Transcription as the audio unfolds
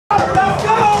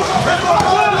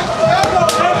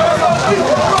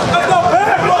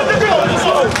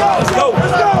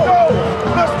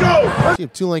See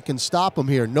if Tulane can stop him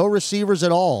here. No receivers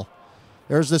at all.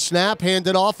 There's the snap,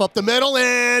 handed off up the middle,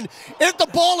 and the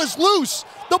ball is loose.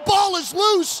 The ball is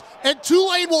loose, and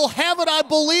Tulane will have it, I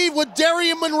believe, with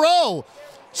Darion Monroe.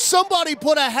 Somebody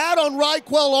put a hat on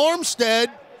Ryquell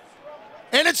Armstead,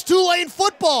 and it's Tulane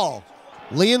football.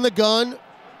 Lee in the gun,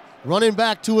 running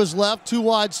back to his left, 2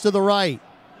 wides to the right.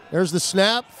 There's the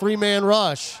snap, 3-man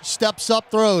rush. Steps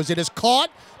up, throws. It is caught.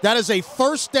 That is a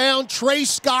first down. Trey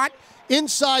Scott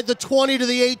inside the 20 to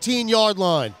the 18-yard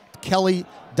line. Kelly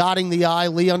dotting the I,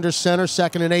 Lee under center,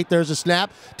 2nd and 8. There's a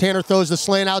snap. Tanner throws the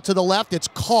slant out to the left. It's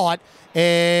caught.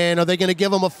 And are they going to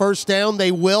give him a first down?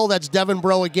 They will. That's Devin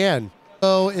Breaux again.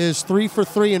 Is 3 for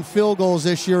 3 in field goals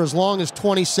this year, as long as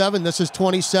 27. This is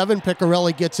 27.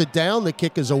 Picarelli gets it down. The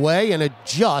kick is away, and it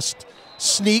just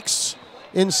sneaks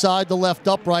inside the left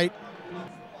upright.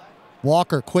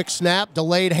 Walker, quick snap,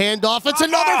 delayed handoff. It's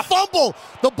another fumble.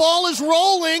 The ball is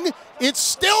rolling. It's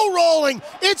still rolling.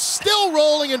 It's still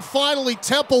rolling, and finally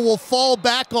Temple will fall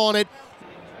back on it.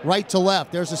 Right to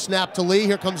left. There's a snap to Lee.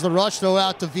 Here comes the rush. Throw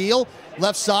out to Veal.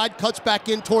 Left side, cuts back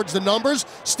in towards the numbers.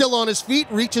 Still on his feet,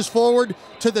 reaches forward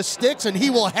to the sticks, and he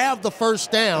will have the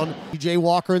first down. T.J.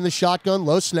 Walker in the shotgun,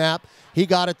 low snap. He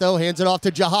got it, though. Hands it off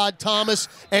to Jihad Thomas,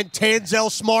 and Tanzel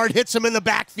Smart hits him in the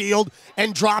backfield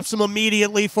and drops him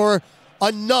immediately for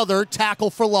another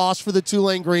tackle for loss for the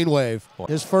Tulane Green Wave.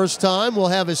 His first time, will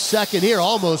have his second here.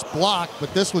 Almost blocked,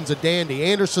 but this one's a dandy.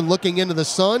 Anderson looking into the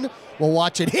sun. We'll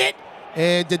watch it hit.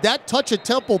 And did that touch a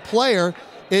Temple player?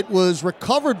 It was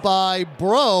recovered by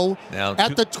Breaux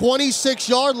at the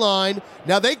 26-yard line.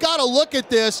 Now they got to look at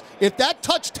this. If that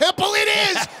touched Temple,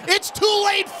 it is. It's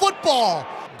Tulane football.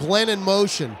 Glenn in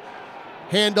motion.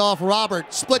 Handoff,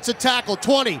 Robert splits a tackle.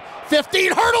 20,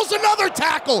 15, hurdles another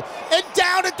tackle, and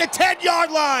down at the 10-yard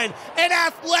line. An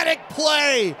athletic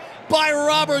play by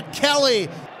Robert Kelly.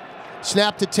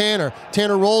 Snap to Tanner.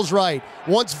 Tanner rolls right.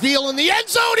 Wants Veal in the end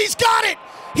zone. He's got it.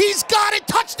 He's got it.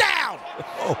 Touchdown.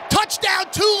 Touchdown,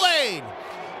 Tulane.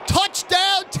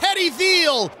 Touchdown, Teddy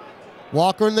Veal.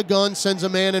 Walker in the gun, sends a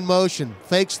man in motion.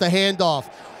 Fakes the handoff.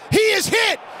 He is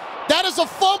hit. That is a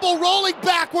fumble, rolling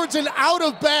backwards and out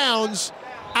of bounds.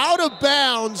 Out of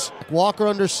bounds. Walker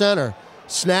under center.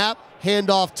 Snap,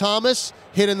 handoff Thomas.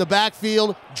 Hit in the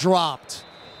backfield, dropped.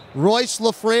 Royce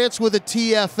LaFrance with a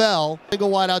TFL. They go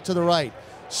wide out to the right.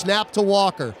 Snap to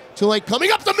Walker. Tulane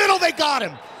coming up the middle. They got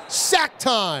him. Sack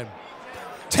time.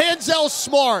 Tanzel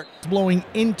Smart. Blowing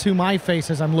into my face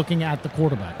as I'm looking at the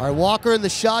quarterback. All right, Walker in the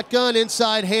shotgun.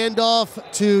 Inside handoff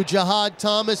to Jihad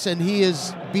Thomas, and he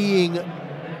is being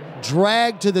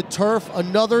dragged to the turf.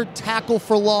 Another tackle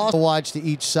for loss. Wides to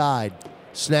each side.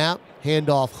 Snap,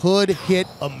 handoff. Hood hit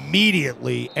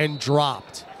immediately and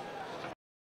dropped.